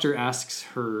the doctor asks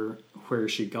her where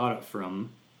she got it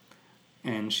from.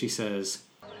 And she says,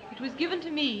 It was given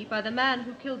to me by the man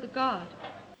who killed the guard.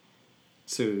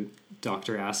 So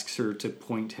Doctor asks her to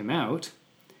point him out,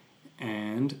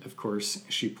 and, of course,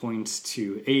 she points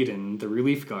to Aiden, the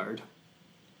relief guard.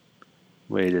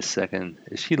 Wait a second.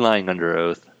 Is she lying under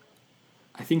oath?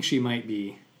 I think she might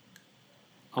be.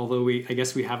 Although I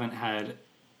guess we haven't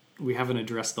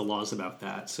addressed the laws about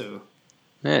that, so...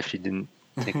 If she didn't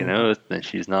take an oath, then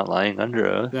she's not lying under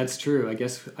oath. That's true.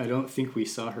 I don't think we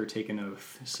saw her take an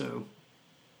oath, so...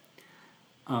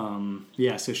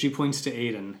 so she points to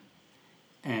Aiden,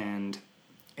 and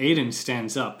Aiden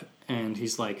stands up, and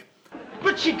he's like...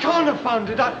 But she can't have found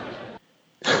it.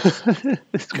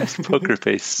 This guy's poker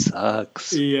face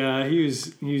sucks. Yeah, he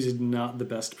was not the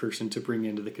best person to bring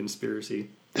into the conspiracy.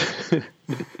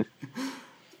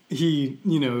 He,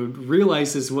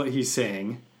 realizes what he's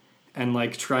saying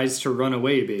and, tries to run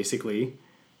away, basically.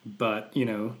 But,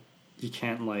 he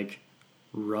can't,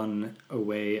 run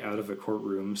away out of a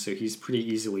courtroom, so he's pretty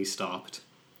easily stopped.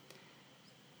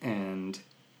 And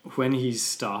when he's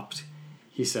stopped,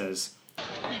 he says...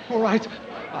 All right,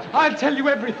 I'll tell you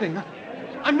everything.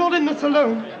 I'm not in this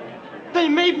alone. They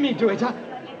made me do it.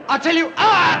 I'll tell you...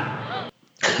 Ah!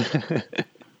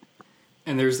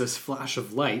 And there's this flash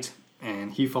of light,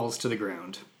 and he falls to the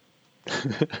ground.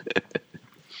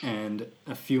 And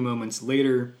a few moments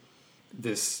later,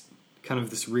 this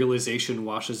realization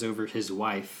washes over his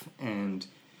wife, and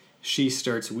she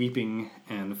starts weeping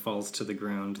and falls to the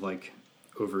ground,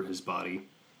 over his body.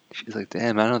 She's like,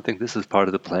 damn, I don't think this is part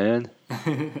of the plan.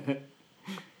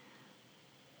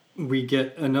 We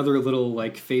get another little,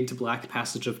 fade to black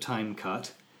passage of time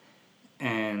cut,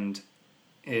 and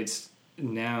it's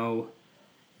now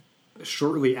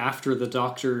shortly after the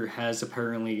doctor has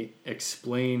apparently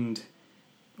explained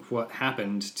what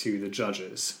happened to the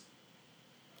judges.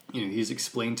 He's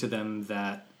explained to them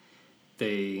that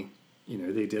they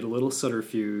did a little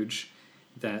subterfuge,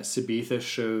 that Sabitha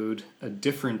showed a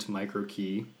different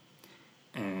microkey,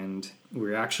 and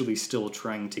we're actually still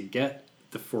trying to get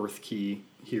the fourth key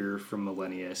here from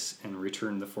Millennius and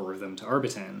return the four of them to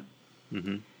Arbitan.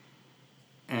 Mm-hmm.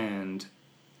 And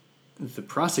the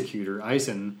prosecutor,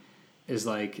 Eisen, is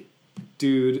like,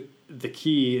 dude, the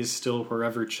key is still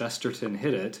wherever Chesterton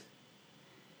hid it.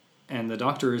 And the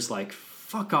doctor is like,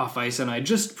 fuck off, Eisen, I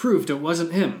just proved it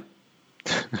wasn't him.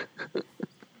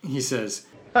 He says,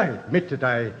 I admit that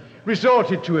I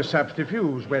resorted to a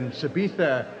subterfuge when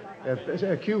Sabitha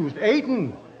accused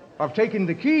Aiden of taking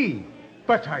the key,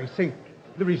 but I think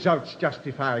the results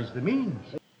justifies the means.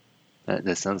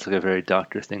 That sounds like a very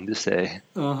doctor thing to say.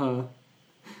 Uh-huh.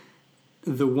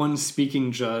 The one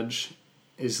speaking judge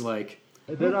is like,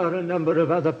 there are a number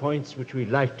of other points which we'd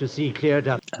like to see cleared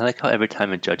up. I like how every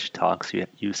time a judge talks,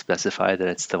 you specify that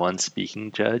it's the one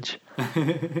speaking judge.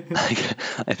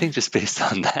 I think just based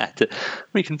on that,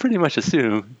 we can pretty much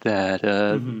assume that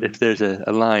if there's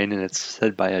a line and it's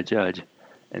said by a judge.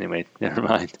 Anyway, never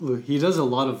mind. He does a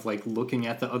lot of looking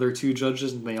at the other two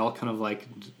judges, and they all kind of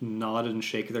nod and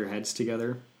shake their heads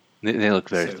together. They look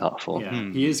very thoughtful.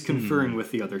 Yeah, he is conferring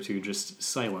with the other two, just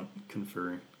silent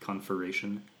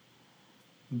conferration.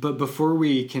 But before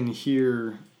we can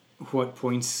hear what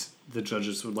points the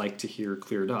judges would like to hear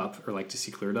cleared up, or like to see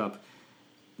cleared up,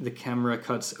 the camera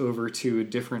cuts over to a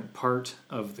different part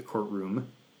of the courtroom,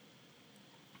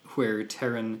 where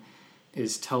Terran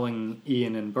is telling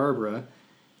Ian and Barbara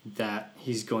that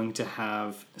he's going to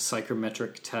have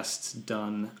psychometric tests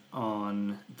done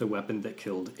on the weapon that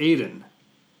killed Aiden.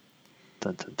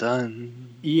 Dun dun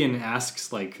dun. Ian asks,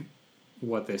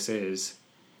 what this is,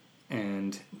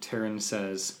 and Terran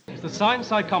says, It's the science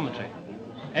psychometry.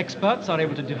 Experts are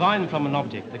able to divine from an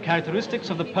object the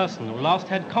characteristics of the person who last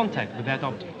had contact with that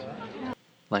object.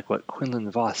 Like what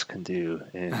Quinlan Voss can do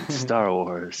in Star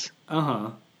Wars.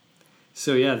 Uh-huh.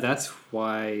 So yeah, that's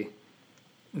why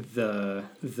the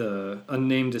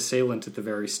unnamed assailant at the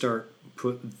very start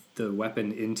put the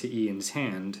weapon into Ian's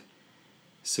hand,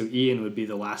 so Ian would be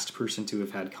the last person to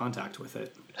have had contact with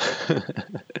it.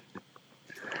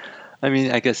 I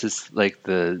mean, I guess it's like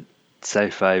the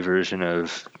sci-fi version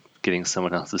of getting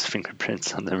someone else's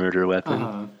fingerprints on the murder weapon.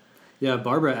 Uh-huh. Yeah,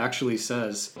 Barbara actually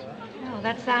says... Oh,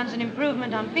 that sounds an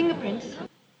improvement on fingerprints.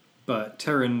 But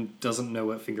Terran doesn't know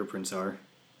what fingerprints are.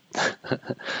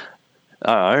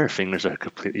 Our fingers are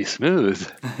completely smooth.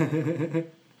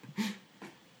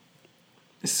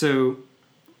 So,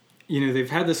 they've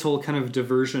had this whole kind of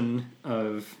diversion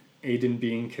of Aiden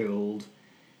being killed,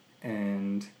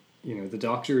 and, the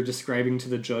doctor describing to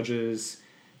the judges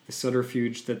the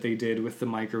subterfuge that they did with the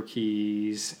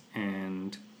microkeys,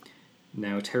 and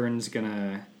now Terran's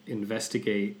gonna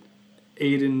investigate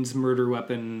Aiden's murder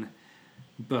weapon,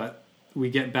 but we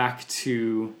get back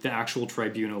to the actual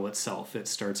tribunal itself. It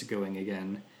starts going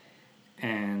again,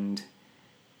 And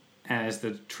as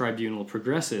the tribunal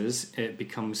progresses, it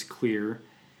becomes clear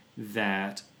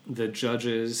that the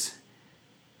judges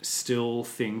still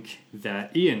think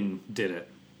that Ian did it.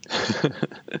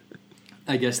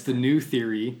 I guess the new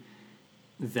theory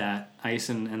that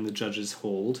Eisen and the judges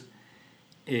hold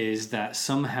is that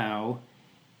somehow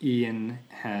Ian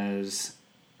has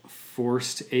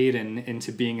forced Aiden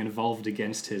into being involved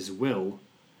against his will.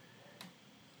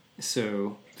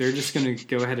 So they're just going to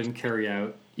go ahead and carry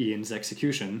out Ian's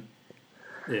execution.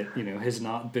 It, has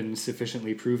not been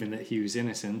sufficiently proven that he was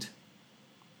innocent.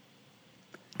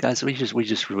 Guys, we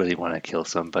just really want to kill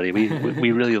somebody. We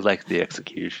really like the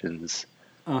executions.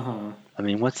 Uh-huh. I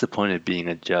mean, what's the point of being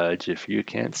a judge if you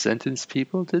can't sentence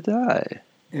people to die?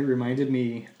 It reminded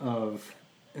me of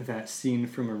that scene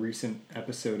from a recent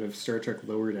episode of Star Trek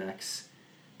Lower Decks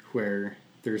where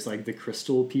there's like the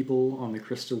crystal people on the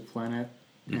crystal planet,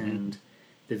 and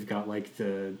they've got like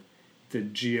the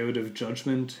geode of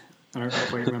judgment. I don't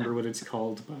quite remember what it's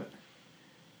called, but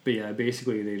yeah,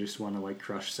 basically they just want to like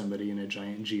crush somebody in a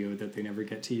giant geode that they never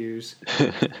get to use.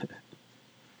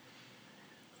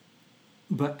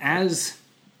 But as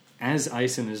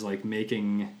Eisen is like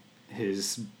making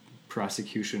his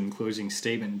prosecution closing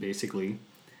statement, basically,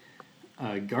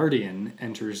 a guardian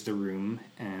enters the room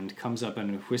and comes up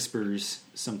and whispers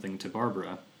something to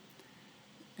Barbara,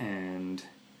 and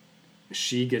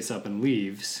she gets up and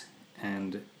leaves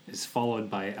and is followed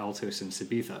by Altos and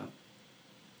Sabitha.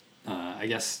 I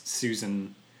guess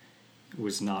Susan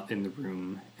was not in the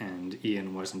room and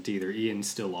Ian wasn't either. Ian's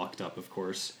still locked up, of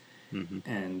course.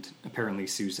 And apparently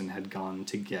Susan had gone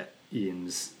to get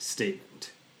Ian's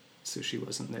statement, so she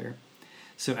wasn't there.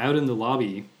 So out in the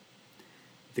lobby,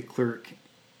 the clerk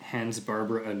hands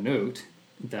Barbara a note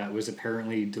that was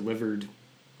apparently delivered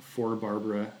for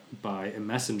Barbara by a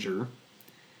messenger,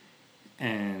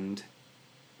 and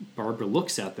Barbara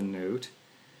looks at the note,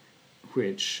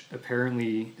 which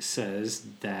apparently says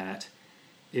that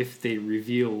if they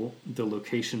reveal the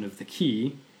location of the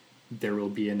key, there will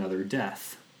be another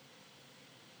death.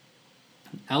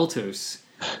 Altos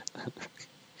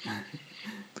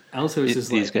is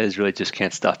these guys really just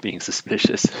can't stop being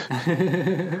suspicious.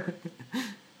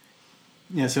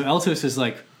 Yeah, so Altos is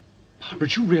like,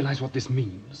 But you realize what this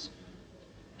means?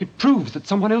 It proves that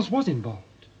someone else was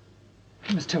involved.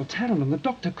 I must tell Taron and the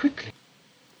doctor quickly.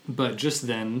 But just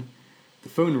then, the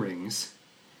phone rings,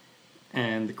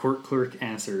 and the court clerk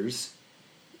answers,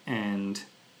 and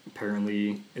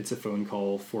apparently it's a phone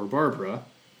call for Barbara.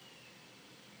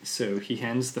 So he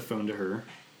hands the phone to her.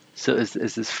 So is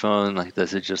this phone, like,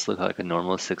 does it just look like a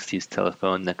normal 60s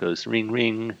telephone that goes ring,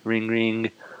 ring, ring,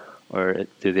 ring? Or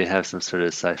do they have some sort of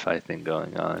sci-fi thing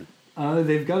going on?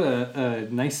 They've got a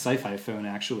nice sci-fi phone,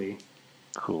 actually.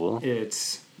 Cool.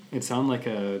 It's on like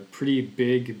a pretty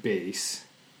big base,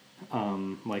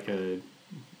 like a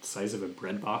size of a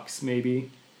bread box,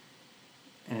 maybe.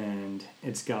 And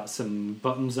it's got some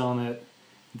buttons on it.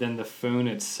 Then the phone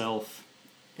itself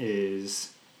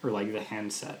is, or like the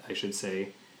handset, I should say,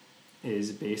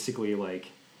 is basically like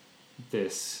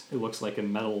this. It looks like a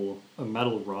metal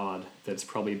rod that's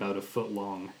probably about a foot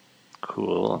long.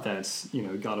 Cool. That's,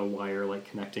 got a wire like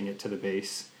connecting it to the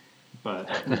base,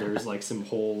 but there's like some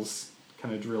holes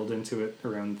kind of drilled into it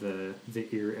around the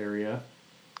ear area.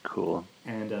 Cool.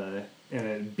 And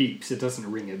it beeps. It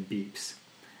doesn't ring, it beeps.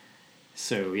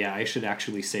 So yeah, I should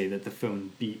actually say that the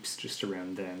phone beeps just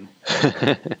around then.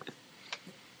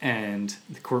 And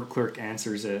the court clerk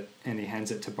answers it, and he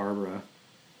hands it to Barbara.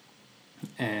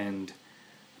 And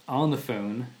on the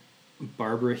phone,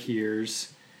 Barbara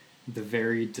hears the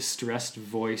very distressed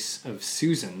voice of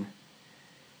Susan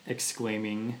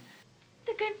exclaiming,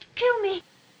 They're going to kill me.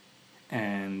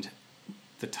 And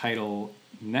the title,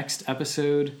 next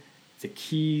episode, The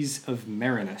Keys of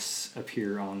Marinus,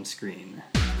 appear on screen.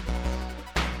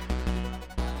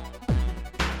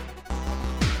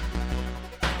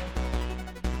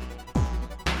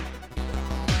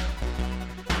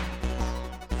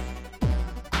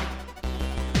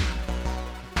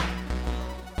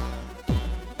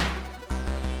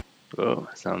 Whoa,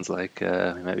 sounds like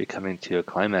we might be coming to a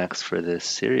climax for this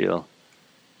serial.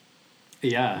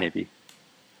 Yeah. Maybe.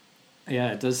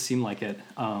 Yeah, it does seem like it.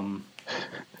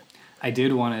 I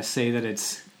did want to say that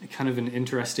it's kind of an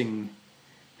interesting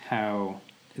how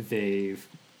they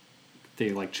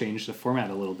like changed the format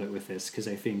a little bit with this, because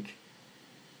I think,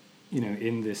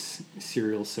 in this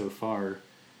serial so far,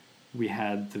 we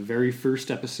had the very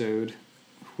first episode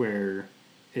where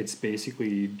it's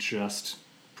basically just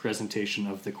presentation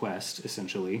of the quest,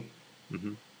 essentially.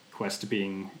 Mm-hmm. Quest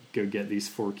being go get these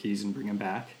 4 keys and bring them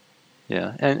back.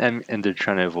 Yeah, and they're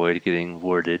trying to avoid getting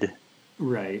warded.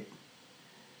 Right.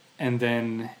 And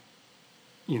then,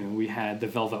 we had the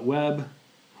Velvet Web,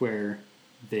 where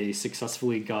they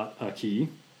successfully got a key.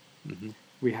 Mm-hmm.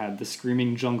 We had the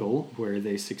Screaming Jungle, where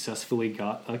they successfully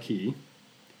got a key.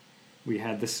 We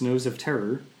had the Snows of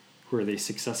Terror, where they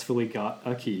successfully got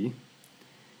a key.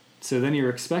 So then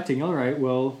you're expecting, all right,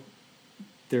 well,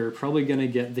 they're probably going to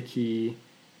get the key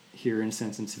here in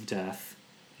Sentence of Death.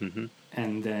 Mm-hmm.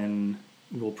 And then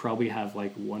we'll probably have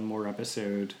like one more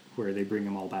episode where they bring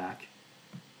them all back.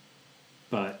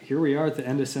 But here we are at the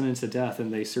end of Sentence of Death,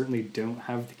 and they certainly don't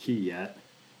have the key yet.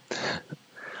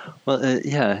 Well,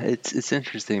 it's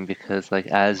interesting because like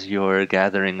as you're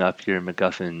gathering up your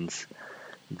MacGuffins,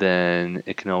 then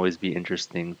it can always be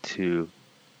interesting to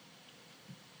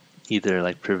either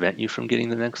like prevent you from getting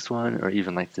the next one or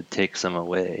even like to take some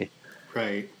away.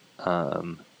 Right.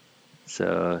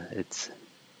 So it's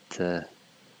a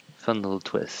fun little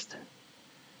twist.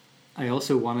 I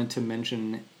also wanted to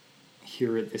mention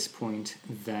here at this point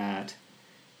that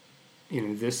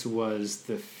this was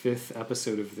the 5th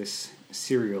episode of this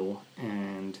serial,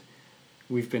 and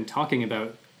we've been talking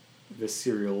about this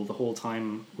serial the whole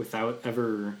time without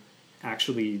ever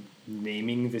actually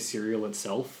naming the serial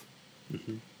itself.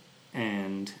 Mm-hmm.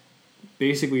 And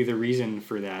basically the reason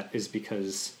for that is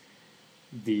because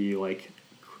the like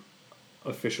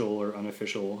official or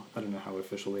unofficial, I don't know how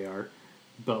official they are,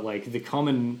 but like the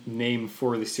common name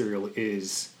for the serial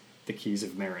is The Keys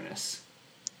of Marinus,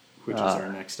 which is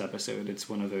our next episode. It's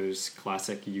one of those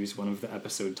classic use one of the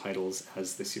episode titles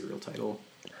as the serial title.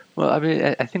 Well, I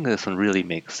mean, I think this one really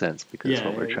makes sense because Yeah,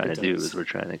 what we're trying to do does. is we're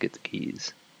trying to get the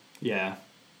keys. Yeah.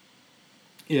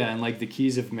 Yeah, and like The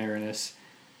Keys of Marinus,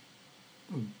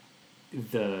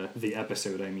 the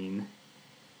episode, I mean,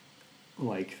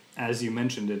 like, as you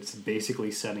mentioned, it's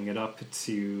basically setting it up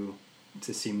to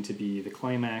seem to be the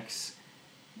climax,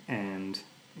 and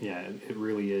yeah, it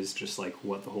really is just like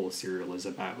what the whole serial is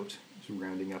about, is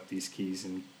rounding up these keys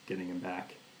and getting them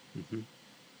back. Mm-hmm.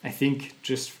 I think,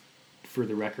 just for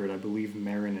the record, I believe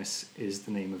Marinus is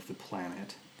the name of the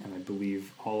planet, and I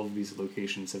believe all of these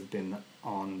locations have been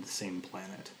on the same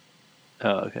planet.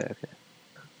 Oh, okay.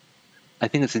 I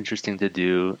think it's interesting to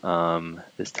do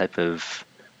this type of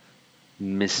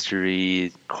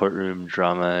mystery courtroom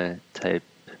drama type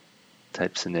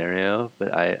scenario,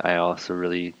 but I also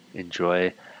really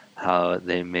enjoy how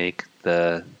they make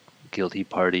the guilty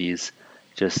parties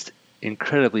just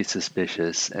incredibly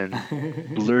suspicious and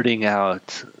blurting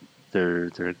out their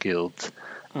guilt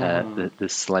at the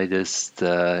slightest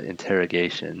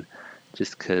interrogation,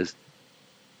 just because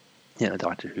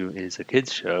Doctor Who is a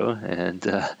kids show, and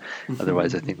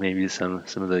otherwise I think maybe some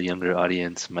of the younger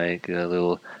audience might get a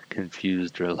little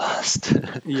confused or lost.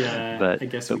 Yeah, but I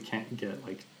guess we can't get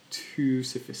like too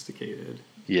sophisticated.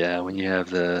 Yeah, when you have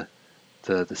the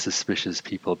suspicious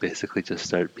people basically just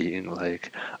start being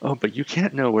like, oh, but you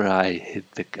can't know where I hid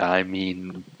the guy. I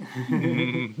mean,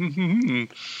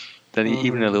 then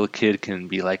even a little kid can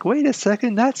be like, wait a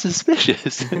second, that's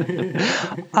suspicious.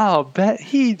 I'll bet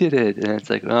he did it. And it's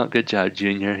like, well, good job,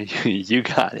 Junior. You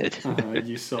got it.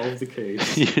 You solved the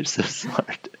case. You're so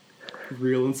smart.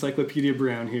 Real Encyclopedia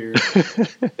Brown here.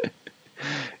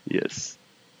 Yes.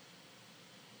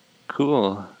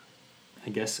 Cool. I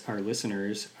guess our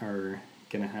listeners are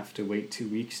going to have to wait 2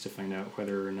 weeks to find out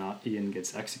whether or not Ian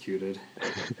gets executed.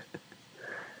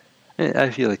 I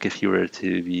feel like if you were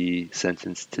to be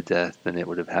sentenced to death, then it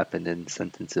would have happened in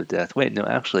Sentence of Death. Wait, no,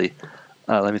 actually,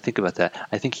 let me think about that.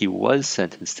 I think he was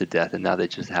sentenced to death, and now they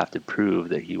just have to prove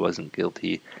that he wasn't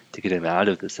guilty to get him out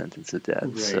of the sentence of death.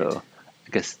 Right. So I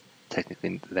guess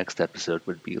technically the next episode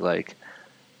would be like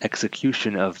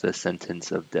execution of the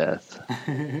sentence of death.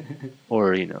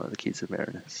 Or, the Keys of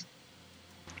Marinus.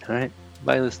 All right.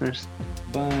 Bye, listeners.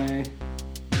 Bye.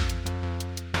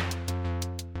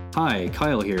 Hi,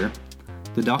 Kyle here.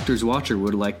 The Doctor's Watcher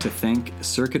would like to thank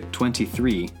Circuit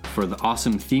 23 for the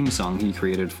awesome theme song he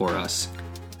created for us.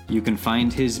 You can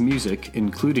find his music,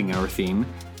 including our theme,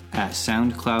 at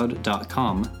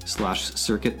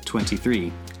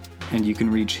soundcloud.com/circuit23, and you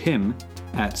can reach him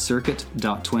at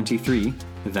circuit.23,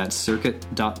 that's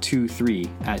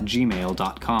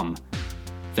circuit.23@gmail.com.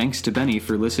 Thanks to Benny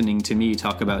for listening to me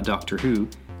talk about Doctor Who,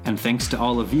 and thanks to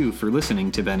all of you for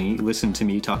listening to Benny listen to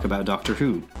me talk about Doctor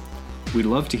Who. We'd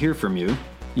love to hear from you.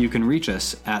 You can reach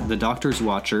us at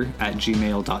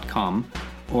thedoctorswatcher@gmail.com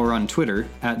or on Twitter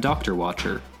at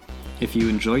DoctorWatcher. If you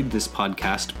enjoyed this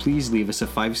podcast, please leave us a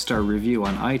 5-star review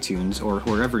on iTunes or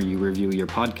wherever you review your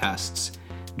podcasts.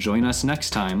 Join us next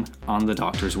time on The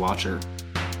Doctor's Watcher.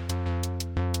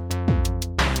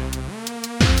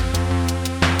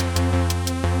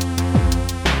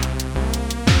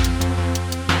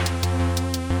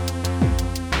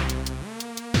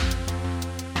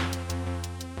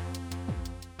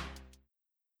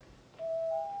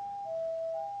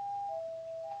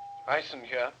 Hyson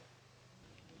here.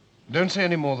 Don't say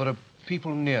any more. There are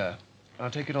people near.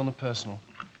 I'll take it on the personal.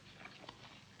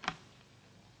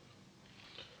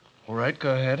 All right,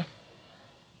 go ahead.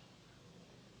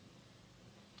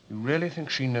 You really think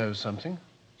she knows something?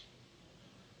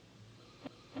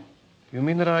 You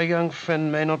mean that our young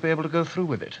friend may not be able to go through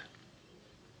with it?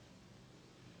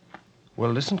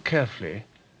 Well, listen carefully,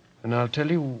 and I'll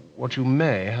tell you what you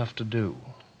may have to do.